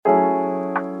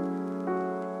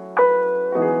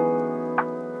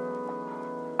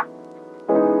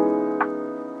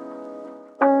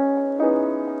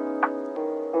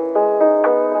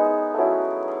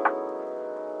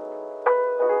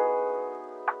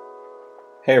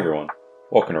Hey everyone,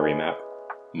 welcome to Remap.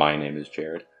 My name is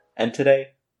Jared, and today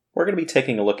we're going to be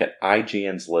taking a look at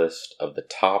IGN's list of the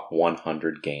top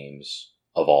 100 games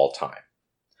of all time.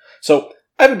 So,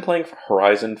 I've been playing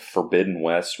Horizon Forbidden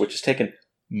West, which has taken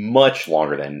much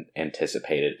longer than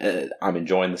anticipated. I'm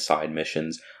enjoying the side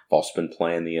missions. I've also been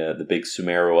playing the big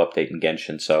Sumeru update in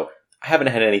Genshin, so I haven't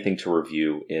had anything to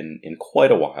review in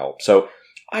quite a while. So,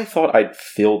 I thought I'd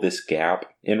fill this gap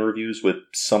in reviews with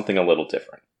something a little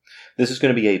different. This is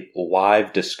going to be a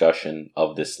live discussion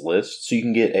of this list, so you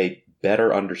can get a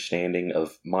better understanding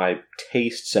of my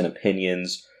tastes and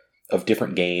opinions of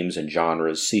different games and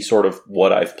genres, see sort of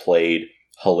what I've played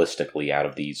holistically out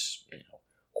of these,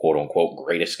 quote-unquote,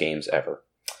 greatest games ever.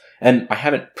 And I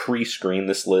haven't pre-screened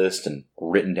this list and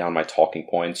written down my talking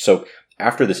points, so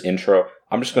after this intro,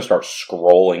 I'm just going to start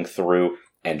scrolling through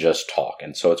and just talk.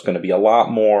 And so it's going to be a lot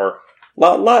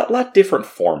different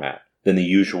format than the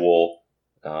usual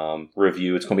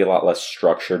review. It's going to be a lot less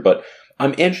structured, but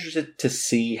I'm interested to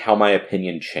see how my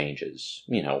opinion changes,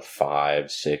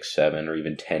 5, 6, 7, or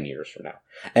even 10 years from now.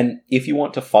 And if you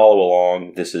want to follow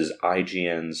along, this is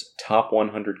IGN's top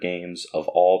 100 games of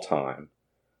all time,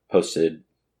 posted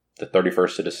the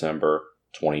 31st of December,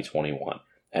 2021.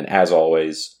 And as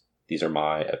always, these are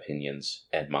my opinions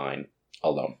and mine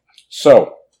alone.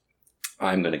 So,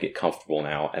 I'm going to get comfortable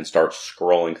now and start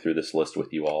scrolling through this list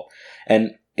with you all.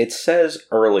 And it says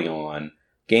early on,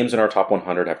 games in our top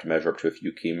 100 have to measure up to a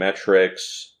few key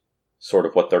metrics. Sort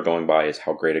of what they're going by is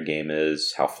how great a game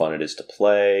is, how fun it is to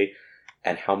play,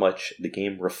 and how much the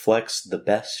game reflects the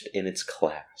best in its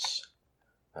class.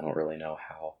 I don't really know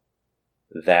how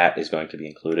that is going to be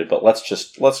included, but let's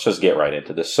just get right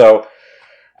into this. So,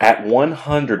 at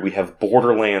 100 we have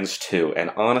Borderlands 2,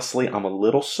 and honestly, I'm a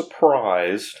little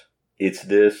surprised it's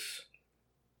this.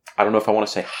 I don't know if I want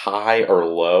to say high or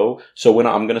low. So when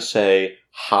I'm going to say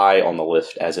high on the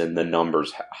list, as in the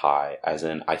numbers high, as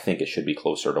in I think it should be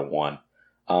closer to 1.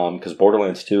 Because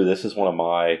Borderlands 2, this is one of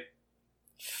my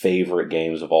favorite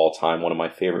games of all time. One of my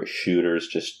favorite shooters.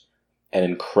 Just an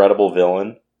incredible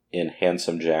villain in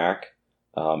Handsome Jack.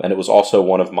 And it was also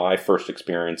one of my first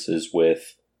experiences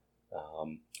with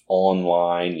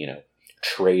online,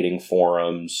 trading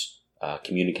forums,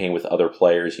 communicating with other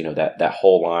players, that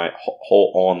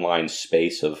whole online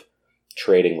space of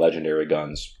trading legendary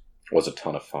guns was a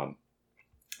ton of fun.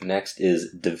 Next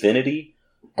is Divinity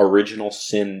Original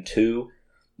Sin 2.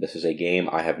 This is a game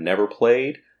I have never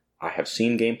played. I have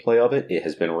seen gameplay of it. It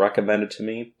has been recommended to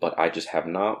me, but I just have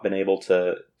not been able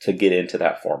to get into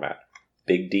that format.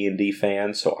 Big D&D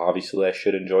fan, so obviously I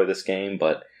should enjoy this game,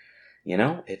 but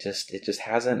it just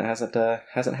hasn't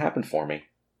happened for me.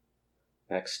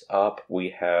 Next up,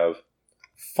 we have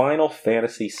Final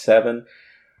Fantasy VII.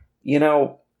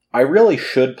 I really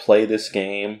should play this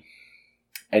game,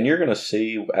 and you're going to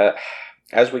see,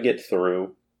 as we get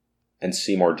through and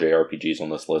see more JRPGs on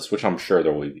this list, which I'm sure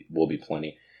there will be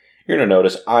plenty, you're going to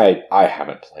notice I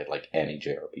haven't played any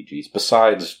JRPGs,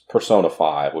 besides Persona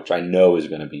 5, which I know is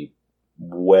going to be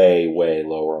way, way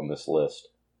lower on this list.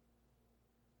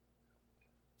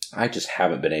 I just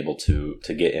haven't been able to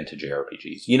get into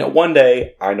JRPGs. One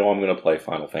day, I know I'm going to play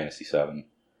Final Fantasy VII,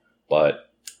 but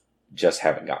just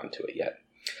haven't gotten to it yet.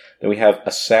 Then we have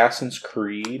Assassin's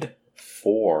Creed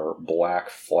 4 Black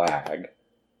Flag.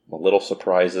 I'm a little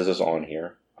surprised this is on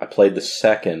here. I played the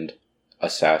second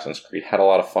Assassin's Creed, had a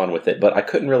lot of fun with it, but I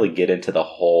couldn't really get into the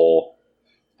whole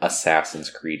Assassin's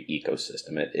Creed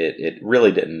ecosystem. It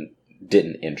really didn't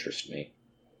interest me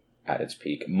at its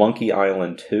peak. Monkey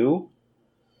Island 2.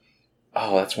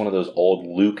 Oh, that's one of those old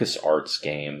LucasArts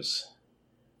games.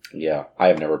 Yeah, I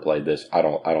have never played this. I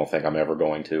don't think I'm ever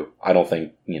going to. I don't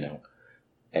think, any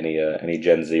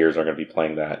Gen Zers are going to be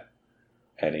playing that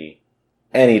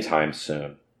anytime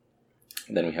soon.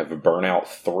 Then we have Burnout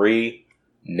 3.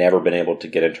 Never been able to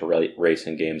get into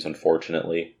racing games,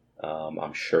 unfortunately.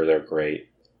 I'm sure they're great.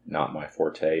 Not my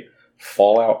forte.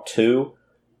 Fallout 2.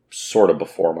 Sort of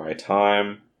before my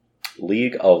time.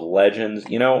 League of Legends.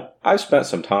 I've spent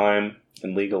some time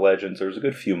in League of Legends. There was a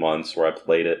good few months where I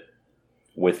played it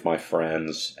with my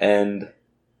friends, and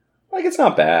it's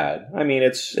not bad. I mean,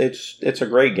 it's a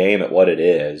great game at what it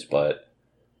is, but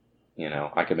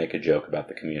I could make a joke about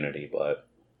the community, but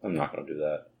I'm not going to do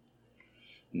that.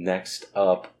 Next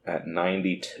up at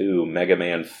 92, Mega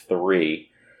Man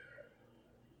 3.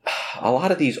 A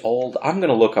lot of these old. I'm going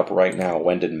to look up right now,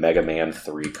 when did Mega Man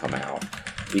 3 come out,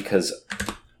 because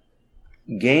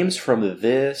games from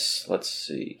this, let's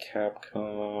see,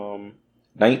 Capcom,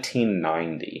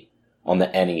 1990 on the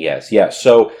NES. Yeah,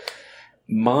 so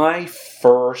my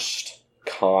first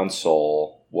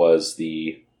console was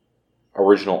the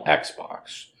original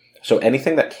Xbox. So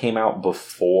anything that came out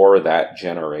before that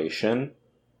generation,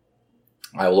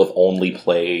 I will have only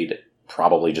played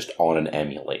probably just on an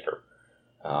emulator.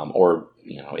 Or,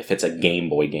 if it's a Game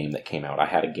Boy game that came out, I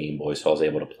had a Game Boy, so I was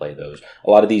able to play those. A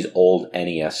lot of these old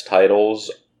NES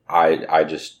titles, I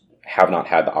just have not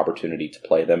had the opportunity to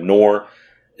play them, nor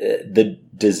the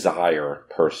desire,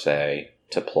 per se,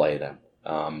 to play them.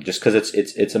 Just because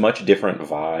it's a much different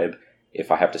vibe if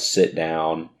I have to sit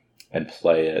down and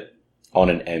play it on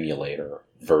an emulator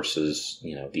versus,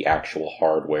 the actual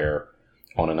hardware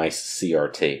on a nice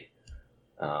CRT.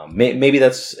 Maybe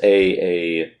that's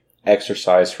a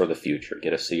exercise for the future.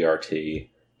 Get a CRT,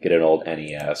 get an old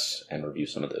NES, and review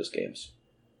some of those games.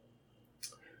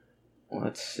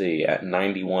 Let's see. At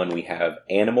 91, we have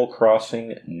Animal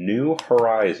Crossing New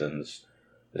Horizons.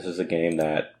 This is a game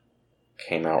that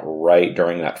came out right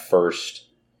during that first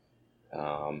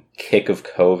kick of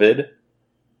COVID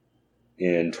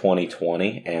in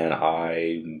 2020, and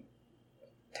I'm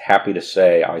happy to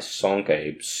say I sunk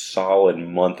a solid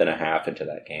month and a half into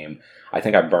that game. I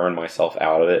think I burned myself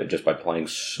out of it just by playing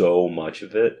so much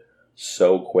of it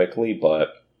so quickly,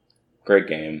 but great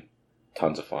game.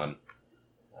 Tons of fun.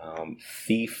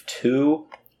 Thief 2,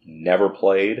 never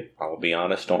played. I'll be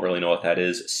honest, don't really know what that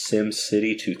is.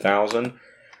 SimCity 2000.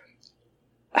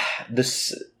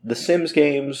 The Sims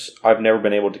games I've never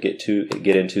been able to get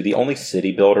into. The only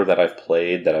city builder that I've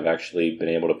played that I've actually been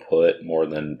able to put more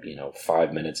than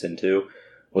 5 minutes into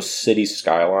was Cities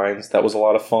Skylines. That was a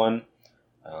lot of fun,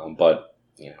 but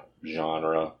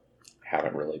genre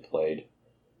haven't really played.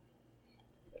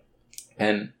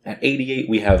 And at 88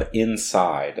 we have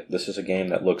Inside. This is a game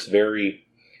that looks very,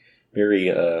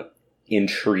 very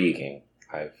intriguing.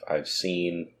 I've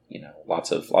seen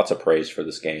lots of praise for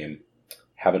this game.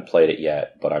 Haven't played it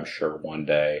yet, but I'm sure one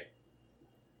day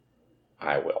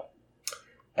I will.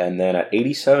 And then at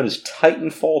 87 is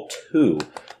Titanfall 2,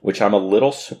 which I'm a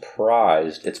little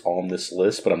surprised it's on this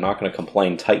list, but I'm not going to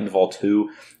complain. Titanfall 2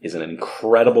 is an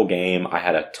incredible game. I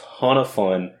had a ton of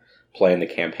fun playing the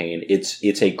campaign.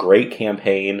 It's a great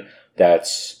campaign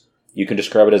you can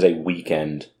describe it as a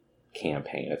weekend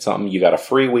campaign. It's something you got a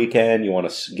free weekend, you want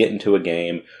to get into a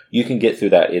game, you can get through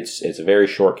that. It's a very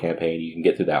short campaign. You can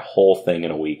get through that whole thing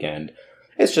in a weekend.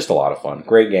 It's just a lot of fun.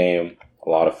 Great game, a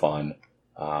lot of fun.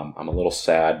 I'm a little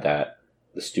sad that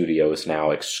the studio is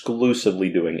now exclusively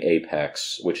doing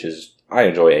Apex, which is, I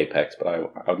enjoy Apex, but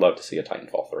I would love to see a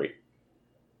Titanfall 3.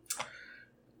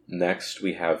 Next,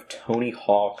 we have Tony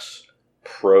Hawk's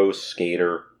Pro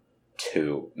Skater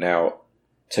 2. Now,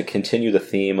 to continue the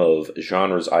theme of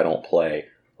genres I don't play,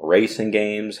 racing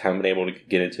games, haven't been able to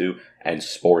get into, and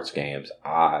sports games.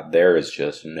 There is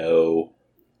just no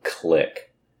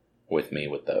click with me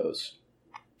with those.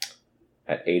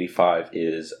 At 85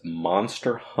 is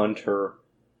Monster Hunter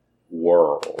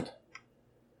World.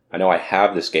 I know I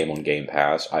have this game on Game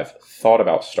Pass. I've thought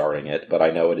about starting it, but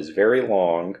I know it is very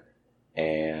long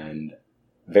and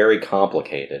very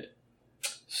complicated.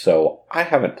 So I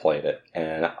haven't played it,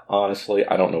 and honestly,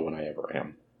 I don't know when I ever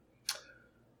am.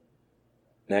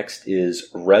 Next is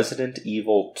Resident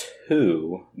Evil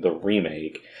 2, the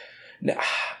remake. Now,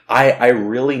 I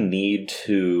really need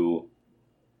to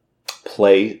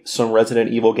play some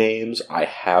Resident Evil games. I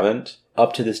haven't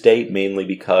up to this date, mainly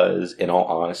because, in all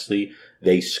honesty,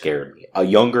 they scared me. A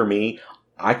younger me,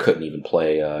 I couldn't even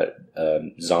play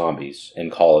zombies in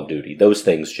Call of Duty. Those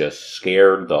things just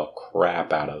scared the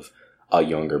crap out of a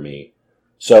younger me.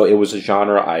 So it was a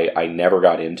genre I never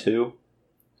got into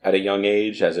at a young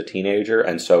age as a teenager,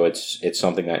 and so it's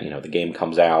something that, the game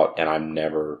comes out and I'm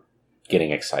never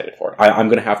getting excited for it. I'm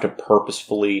going to have to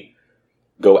purposefully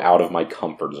go out of my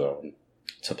comfort zone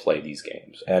to play these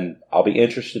games, and I'll be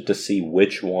interested to see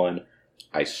which one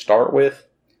I start with.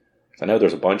 I know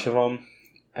there's a bunch of them,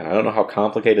 and I don't know how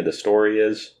complicated the story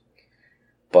is,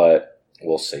 but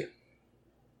we'll see.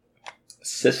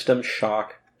 System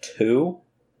Shock 2.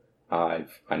 I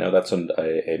know that's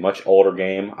a much older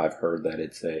game. I've heard that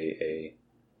it's I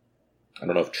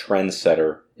don't know if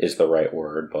trendsetter is the right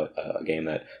word, but a game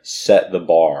that set the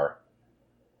bar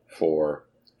for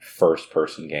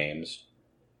first-person games.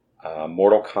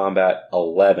 Mortal Kombat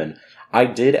 11. I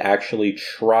did actually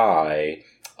try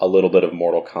a little bit of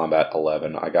Mortal Kombat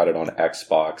 11. I got it on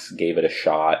Xbox, gave it a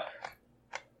shot.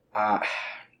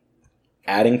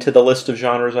 Adding to the list of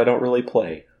genres I don't really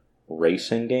play: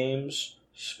 racing games,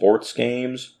 sports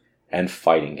games, and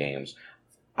fighting games.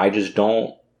 I just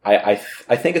don't. I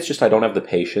think it's just I don't have the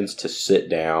patience to sit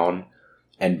down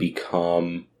and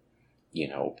become,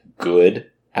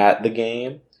 good at the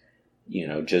game.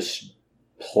 Just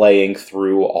playing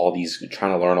through all these,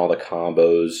 trying to learn all the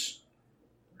combos,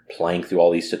 playing through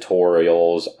all these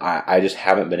tutorials. I just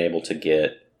haven't been able to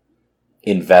get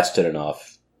invested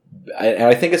enough. And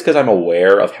I think it's because I'm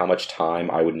aware of how much time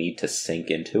I would need to sink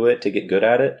into it to get good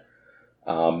at it.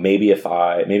 Maybe if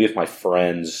my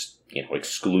friends,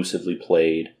 exclusively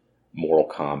played Mortal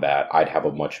Kombat, I'd have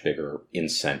a much bigger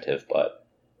incentive, but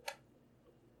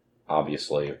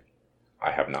obviously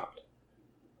I have not.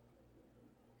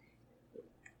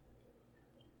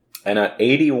 And at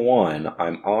 81,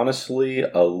 I'm honestly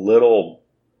a little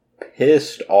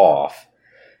pissed off,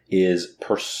 is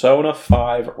Persona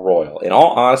 5 Royal. In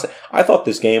all honesty, I thought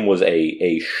this game was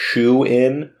a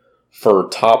shoe-in for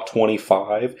top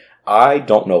 25. I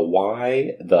don't know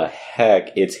why the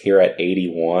heck it's here at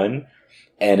 81,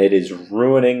 and it is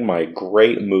ruining my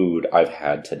great mood I've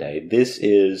had today. This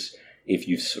is, if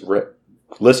you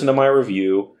listen to my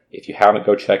review, if you haven't,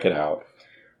 go check it out.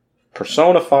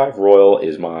 Persona 5 Royal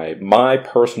is my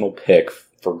personal pick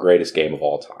for greatest game of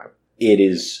all time. It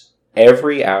is,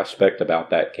 every aspect about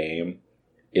that game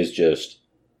is just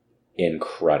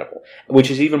incredible. Which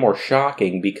is even more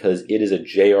shocking because it is a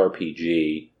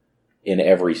JRPG in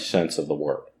every sense of the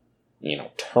word.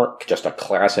 Just a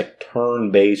classic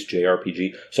turn-based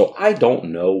JRPG. So I don't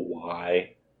know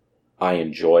why I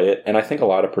enjoy it. And I think a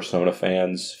lot of Persona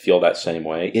fans feel that same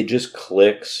way. It just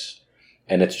clicks,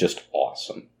 and it's just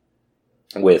awesome.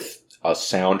 With a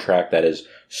soundtrack that is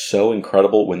so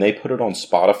incredible. When they put it on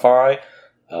Spotify,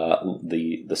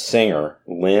 the singer,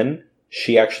 Lynn,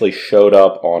 she actually showed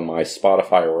up on my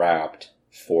Spotify Wrapped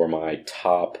for my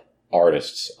top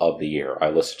artists of the year. I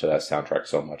listened to that soundtrack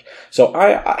so much. So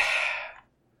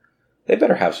they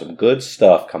better have some good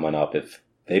stuff coming up if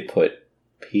they put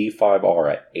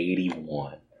P5R at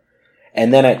 81.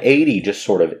 And then at 80, just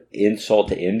sort of insult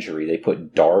to injury, they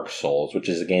put Dark Souls, which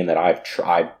is a game that I've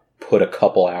tried. Put a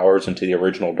couple hours into the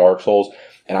original Dark Souls,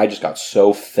 and I just got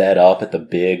so fed up at the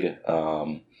big,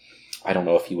 I don't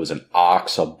know if he was an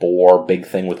ox, a boar, big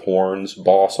thing with horns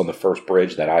boss on the first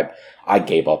bridge that I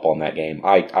gave up on that game.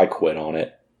 I quit on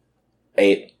it.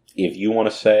 If you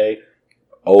want to say,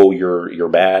 oh, you're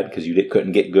bad because you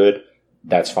couldn't get good,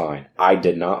 that's fine. I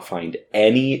did not find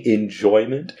any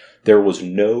enjoyment. There was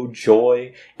no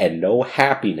joy and no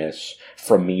happiness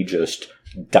from me just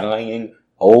dying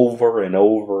over and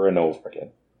over and over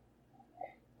again.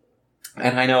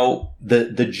 And I know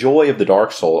the joy of the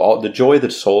Dark Souls, the joy of the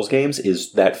Souls games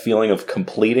is that feeling of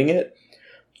completing it.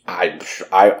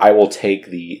 I will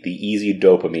take the easy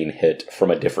dopamine hit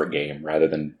from a different game rather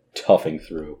than toughing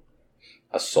through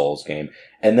a Souls game.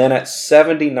 And then at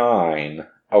 79,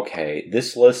 okay,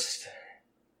 this list.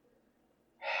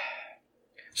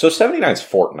 So 79 is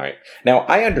Fortnite. Now,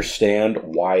 I understand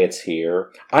why it's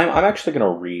here. I'm actually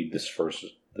going to read this first,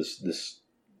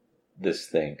 this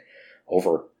thing.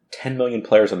 Over 10 million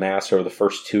players amassed over the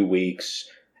first 2 weeks.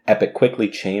 Epic quickly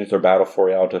changed their Battle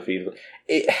Royale to FIFA.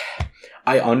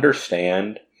 I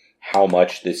understand how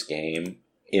much this game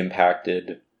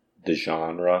impacted the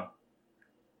genre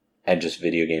and just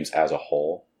video games as a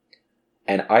whole.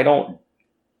 And I don't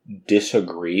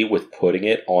disagree with putting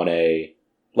it on a...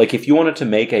 Like, if you wanted to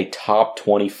make a top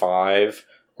 25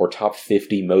 or top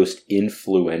 50 most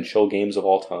influential games of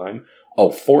all time,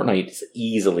 Fortnite is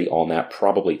easily on that,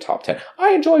 probably top 10.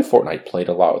 I enjoy Fortnite, played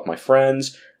a lot with my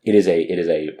friends. It is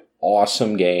a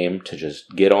awesome game to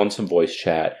just get on some voice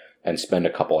chat and spend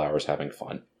a couple hours having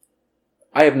fun.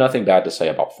 I have nothing bad to say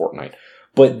about Fortnite.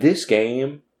 But this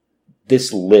game,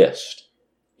 this list,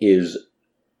 is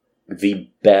the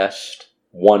best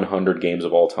 100 games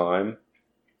of all time.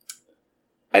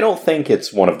 I don't think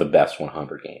it's one of the best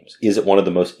 100 games. Is it one of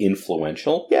the most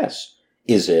influential? Yes.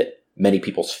 Is it many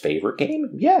people's favorite game?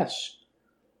 Yes.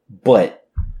 But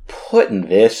putting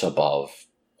this above,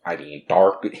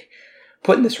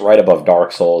 putting this right above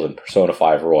Dark Souls and Persona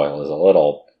 5 Royal is a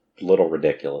little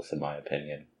ridiculous in my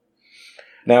opinion.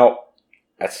 Now,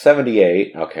 at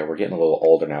 78, okay, we're getting a little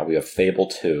older now. We have Fable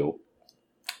 2.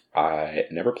 I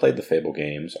never played the Fable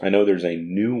games. I know there's a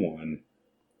new one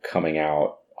coming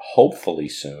out hopefully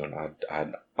soon.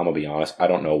 I'm going to be honest. I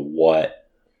don't know what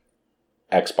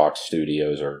Xbox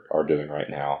Studios are doing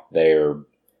right now. They're,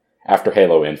 after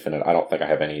Halo Infinite, I don't think I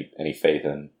have any faith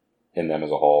in them as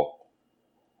a whole.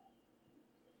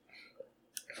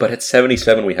 But at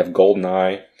 77, we have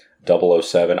GoldenEye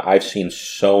 007. I've seen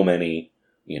so many,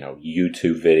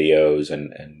 YouTube videos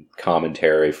and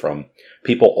commentary from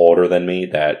people older than me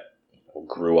that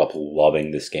grew up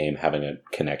loving this game, having a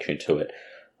connection to it.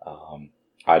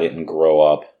 I didn't grow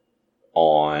up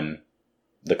on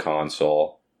the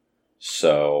console,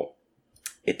 so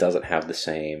it doesn't have the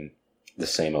same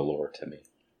allure to me.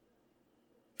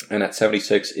 And at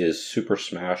 76 is Super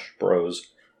Smash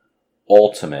Bros.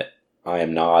 Ultimate, I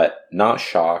am not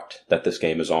shocked that this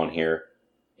game is on here.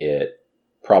 It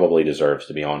probably deserves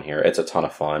to be on here. It's a ton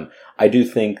of fun. I do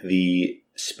think the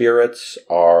spirits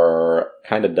are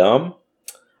kind of dumb.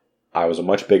 I was a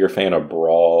much bigger fan of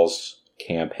Brawl's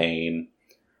campaign,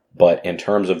 but in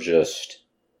terms of just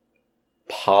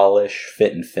polish,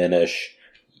 fit and finish,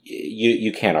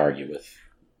 you can't argue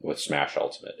with Smash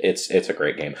Ultimate. It's a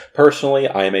great game. Personally,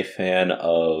 I am a fan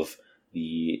of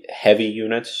the heavy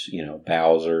units,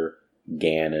 Bowser,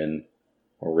 Ganon,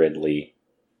 or Ridley,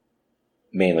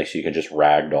 mainly so you can just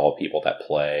ragdoll people that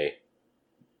play,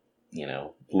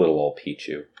 little old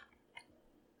Pichu.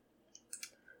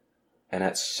 And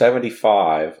at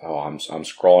 75, I'm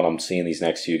scrolling. I'm seeing these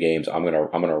next few games. I'm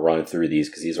gonna run through these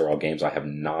because these are all games I have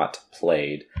not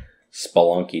played.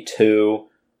 Spelunky 2,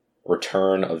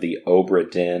 Return of the Obra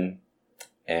Dinn,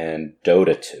 and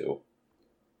Dota 2.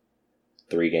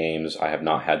 3 games I have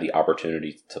not had the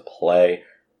opportunity to play.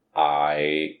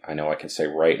 I know I can say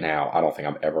right now, I don't think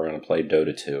I'm ever going to play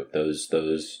Dota 2. Those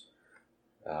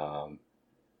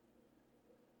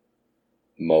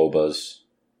MOBAs,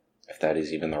 if that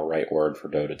is even the right word for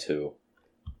Dota 2,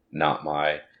 not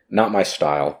my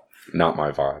style, not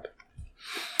my vibe.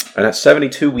 And at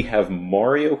 72, we have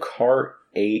Mario Kart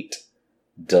 8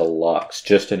 Deluxe.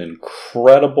 Just an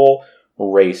incredible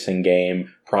racing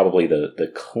game. Probably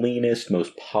the cleanest,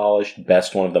 most polished,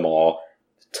 best one of them all.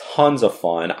 Tons of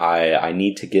fun. I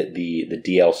need to get the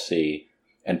DLC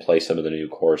and play some of the new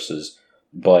courses,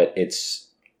 but it's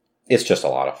just a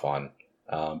lot of fun.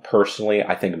 Personally,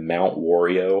 I think Mount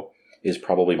Wario is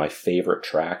probably my favorite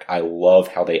track. I love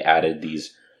how they added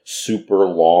these super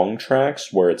long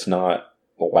tracks where it's not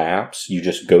laps. You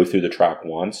just go through the track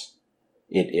once.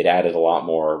 It added a lot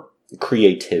more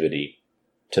creativity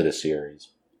to the series.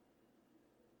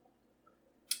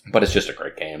 But it's just a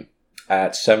great game.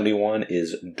 At 71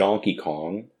 is Donkey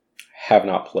Kong. Have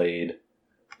not played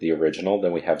the original.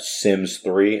 Then we have Sims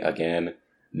 3. Again,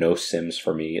 no Sims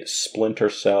for me. Splinter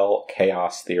Cell,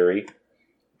 Chaos Theory.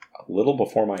 A little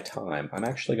before my time. I'm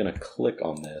actually going to click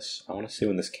on this. I want to see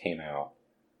when this came out.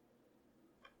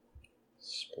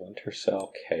 Splinter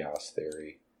Cell, Chaos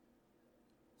Theory.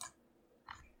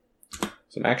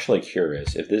 So I'm actually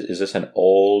curious. Is this an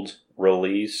old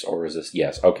release or is this...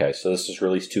 Yes, okay. So this was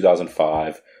released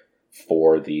 2005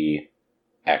 for the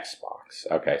Xbox.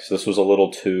 Okay, so this was a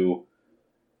little too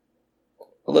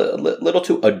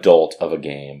adult of a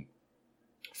game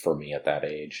for me at that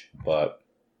age. But,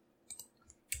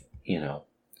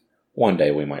 one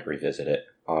day we might revisit it.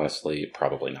 Honestly,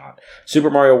 probably not. Super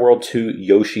Mario World 2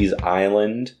 Yoshi's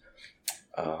Island.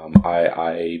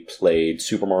 I played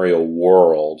Super Mario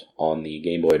World on the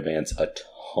Game Boy Advance a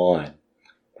ton,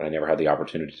 but I never had the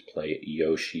opportunity to play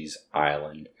Yoshi's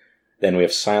Island. Then we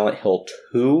have Silent Hill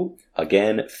 2.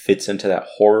 Again, fits into that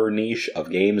horror niche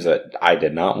of games that I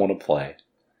did not want to play.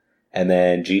 And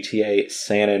then GTA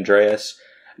San Andreas.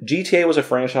 GTA was a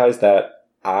franchise that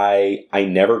I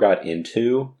never got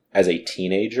into as a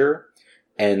teenager,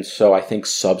 and so I think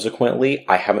subsequently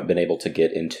I haven't been able to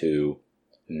get into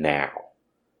now.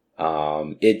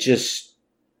 It just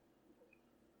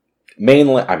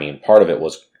mainly, part of it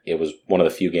was one of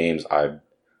the few games I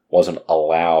wasn't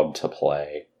allowed to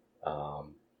play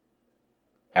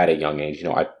at a young age.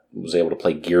 I was able to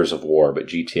play Gears of War, but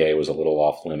GTA was a little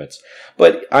off limits.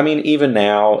 But even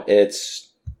now, it's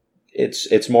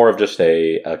more of just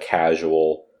a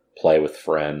casual play with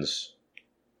friends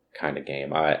kind of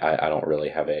game. I don't really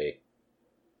have a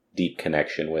deep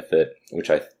connection with it,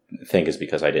 which I think is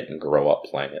because I didn't grow up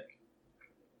playing it.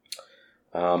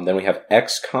 Then we have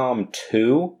XCOM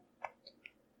 2.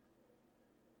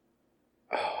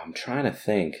 Oh, I'm trying to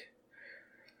think.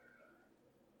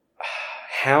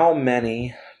 How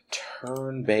many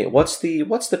turn-based... What's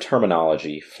the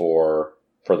terminology for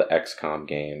the XCOM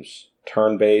games?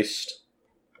 Turn-based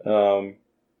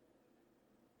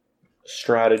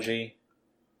strategy?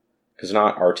 Because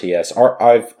not RTS.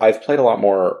 I've played a lot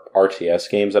more RTS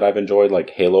games that I've enjoyed, like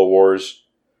Halo Wars,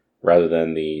 rather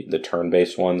than the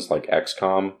turn-based ones like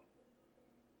XCOM.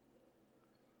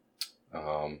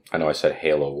 I know I said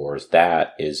Halo Wars.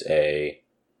 That is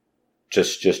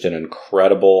just an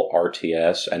incredible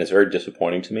RTS, and it's very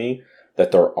disappointing to me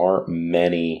that there aren't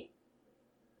many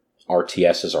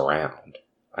RTSs around.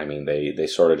 They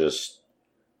sort of just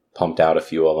pumped out a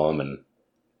few of them, and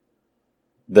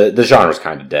the genre's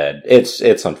kind of dead.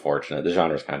 It's unfortunate. The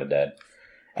genre's kind of dead.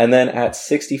 And then at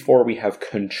 64, we have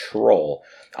Control.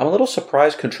 I'm a little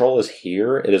surprised Control is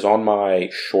here. It is on my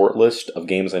short list of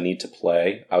games I need to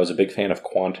play. I was a big fan of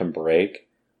Quantum Break.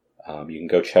 You can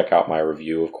go check out my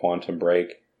review of Quantum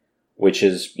Break, which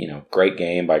is, great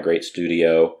game by great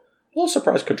studio. little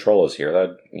surprised Control is here.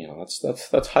 That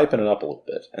that's hyping it up a little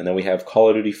bit. And then we have Call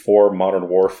of Duty 4 Modern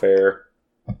Warfare.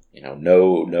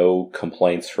 No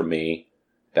complaints from me.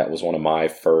 That was one of my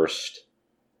first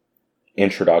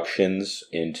introductions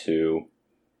into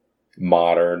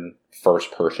modern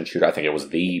first-person shooter. I think it was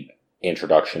the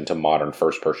introduction to modern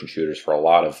first-person shooters for a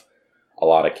lot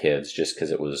of kids, just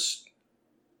because it was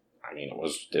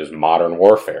Modern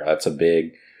Warfare. That's a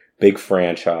big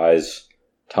franchise,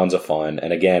 tons of fun.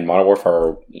 And again, Modern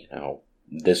Warfare,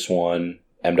 this one,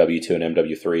 MW2 and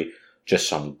MW3, just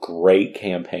some great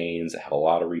campaigns that had a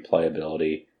lot of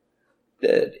replayability.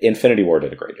 Infinity Ward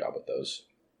did a great job with those.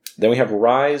 Then we have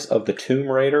Rise of the Tomb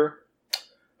Raider.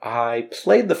 I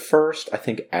played the first, I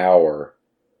think, hour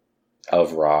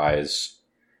of Rise,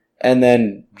 and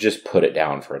then just put it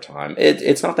down for a time.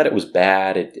 It's not that it was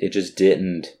bad, it just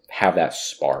didn't have that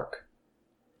spark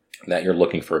that you're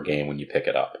looking for a game when you pick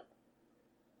it up.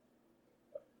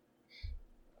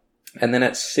 And then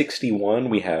at 61,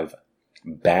 we have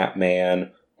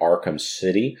Batman Arkham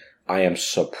City. I am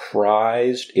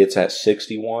surprised it's at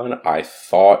 61. I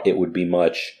thought it would be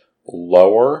much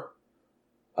lower,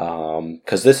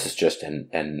 because this is just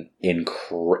an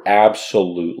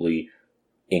absolutely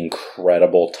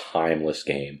incredible, timeless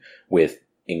game with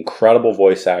incredible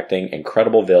voice acting,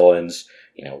 incredible villains.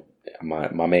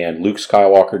 My man Luke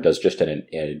Skywalker does just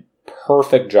a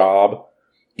perfect job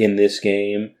in this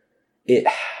game.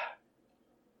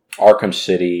 Arkham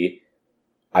City,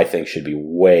 I think, should be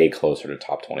way closer to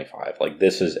top 25. Like,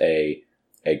 this is a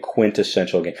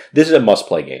quintessential game. This is a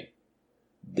must-play game.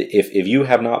 If you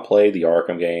have not played the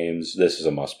Arkham games, this is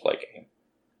a must-play game.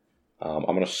 I'm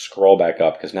going to scroll back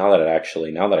up, because now that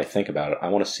I think about it, I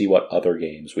want to see what other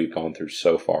games we've gone through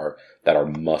so far that are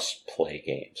must-play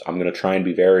games. I'm going to try and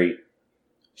be very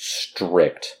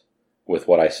strict with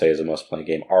what I say is a must-play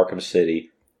game. Arkham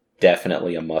City,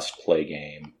 definitely a must-play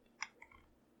game.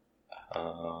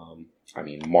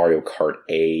 Mario Kart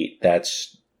 8,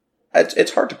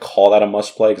 it's hard to call that a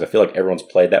must-play, because I feel like everyone's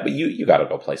played that, but you gotta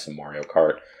go play some Mario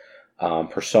Kart.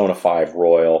 Persona 5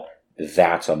 Royal,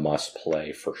 that's a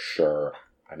must-play for sure.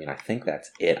 I think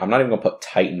that's it. I'm not even gonna put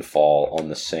Titanfall on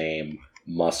the same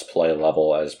must-play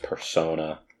level as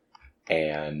Persona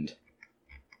and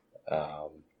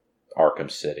Arkham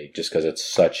City, just because it's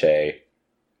such a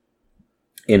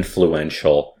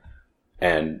influential,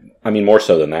 and more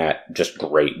so than that, just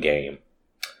great game.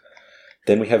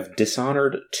 Then we have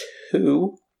Dishonored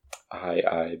 2.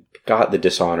 I got the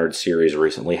Dishonored series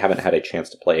recently. Haven't had a chance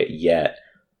to play it yet.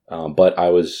 But I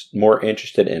was more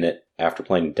interested in it after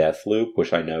playing Deathloop,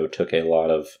 which I know took a lot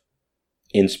of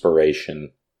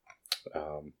inspiration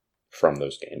from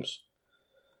those games.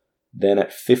 Then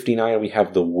at 59, we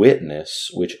have The Witness,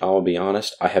 which I'll be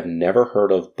honest, I have never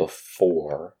heard of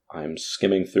before. I'm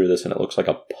skimming through this and it looks like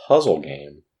a puzzle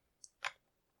game.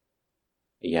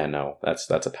 Yeah, no, that's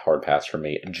a hard pass for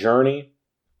me. Journey,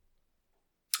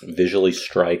 visually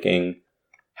striking.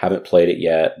 Haven't played it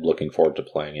yet. Looking forward to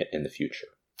playing it in the future.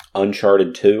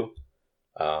 Uncharted 2.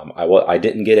 I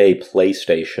didn't get a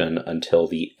PlayStation until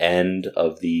the end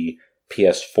of the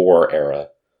PS4 era.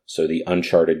 So the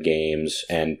Uncharted games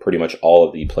and pretty much all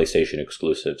of the PlayStation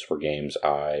exclusives were games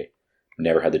I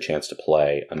never had the chance to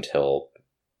play until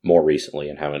more recently,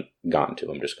 and haven't gotten to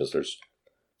them just because there's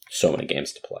so many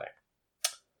games to play.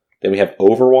 Then we have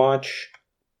Overwatch.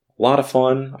 A lot of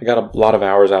fun. I got a lot of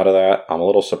hours out of that. I'm a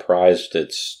little surprised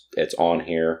it's on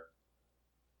here.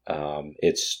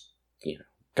 It's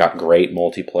got great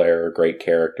multiplayer, great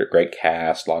character, great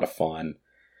cast, a lot of fun.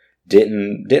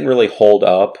 Didn't really hold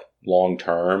up long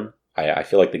term. I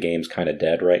feel like the game's kind of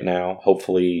dead right now.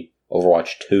 Hopefully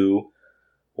Overwatch 2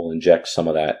 will inject some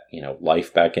of that,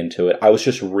 life back into it. I was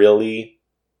just really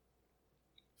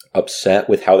upset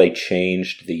with how they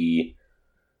changed the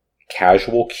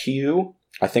casual queue.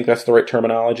 I think that's the right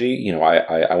terminology.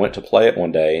 I went to play it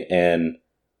one day, and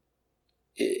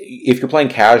if you're playing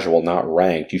casual, not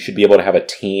ranked, you should be able to have a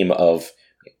team of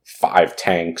 5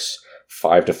 tanks,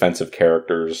 5 defensive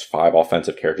characters, 5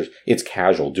 offensive characters. It's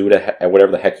casual. Do it at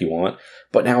whatever the heck you want.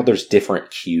 But now there's different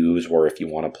queues where if you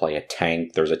want to play a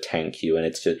tank, there's a tank queue,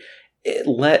 and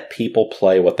let people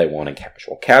play what they want in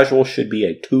casual. Casual should be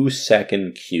a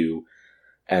 2-second queue,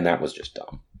 and that was just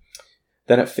dumb.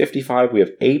 Then at 55, we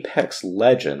have Apex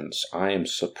Legends. I am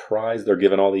surprised they're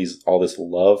giving all this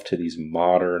love to these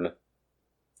modern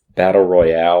battle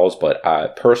royales, but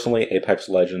personally, Apex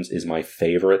Legends is my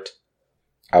favorite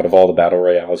out of all the battle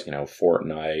royales.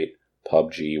 Fortnite,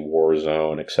 PUBG,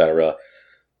 Warzone, etc.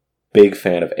 Big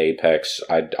fan of Apex.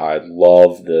 I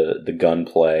love the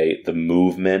gunplay. The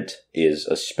movement is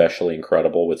especially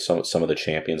incredible with some of the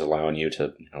champions allowing you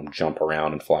to jump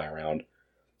around and fly around.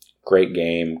 Great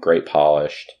game, great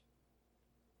polished.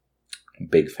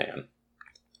 Big fan.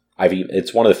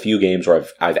 It's one of the few games where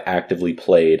I've actively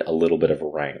played a little bit of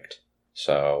ranked,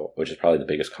 which is probably the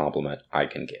biggest compliment I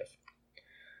can give.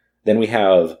 Then we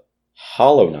have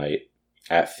Hollow Knight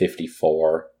at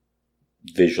 54.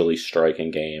 Visually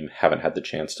striking game. Haven't had the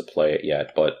chance to play it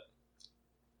yet, but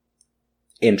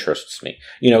interests me.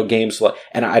 Games like,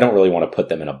 and I don't really want to put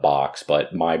them in a box,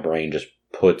 but my brain just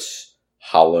puts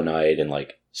Hollow Knight and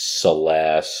like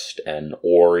Celeste and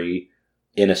Ori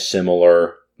in a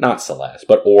similar, not Celeste,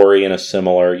 but Ori in a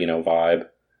similar, vibe.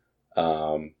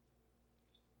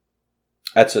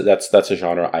 That's a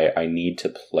genre I need to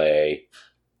play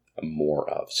more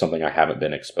of. Something I haven't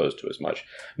been exposed to as much.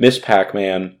 Miss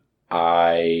Pac-Man.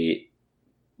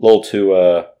 Little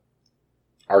too,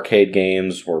 arcade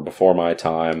games were before my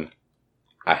time.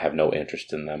 I have no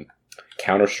interest in them.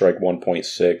 Counter-Strike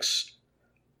 1.6.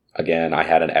 Again, I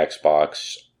had an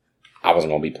Xbox. I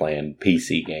wasn't going to be playing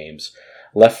PC games.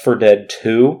 Left 4 Dead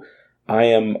 2.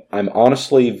 I'm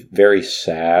honestly very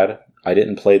sad. I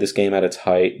didn't play this game at its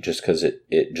height just because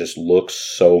it just looks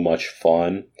so much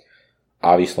fun.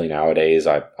 Obviously nowadays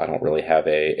I don't really have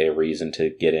a reason to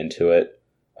get into it.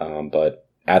 But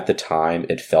at the time,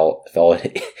 it fell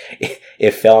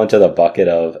into the bucket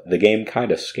of the game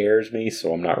kind of scares me,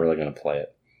 so I'm not really going to play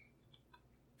it.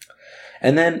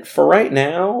 And then for right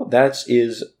now, that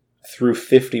is through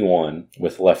 51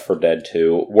 with Left 4 Dead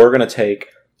 2. We're going to take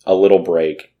a little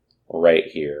break right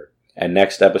here. And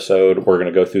next episode, we're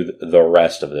going to go through the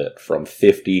rest of it from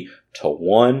 50 to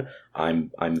 1.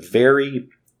 I'm very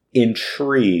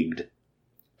intrigued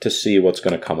to see what's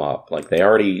going to come up. Like they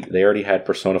already had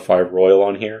Persona 5 Royal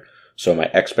on here, so my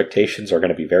expectations are going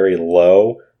to be very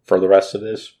low for the rest of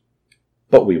this,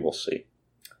 but we will see.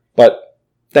 But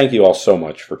thank you all so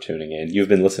much for tuning in. You've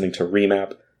been listening to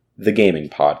Remap, the gaming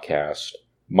podcast.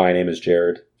 My name is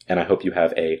Jared, and I hope you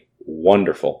have a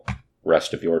wonderful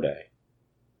rest of your day.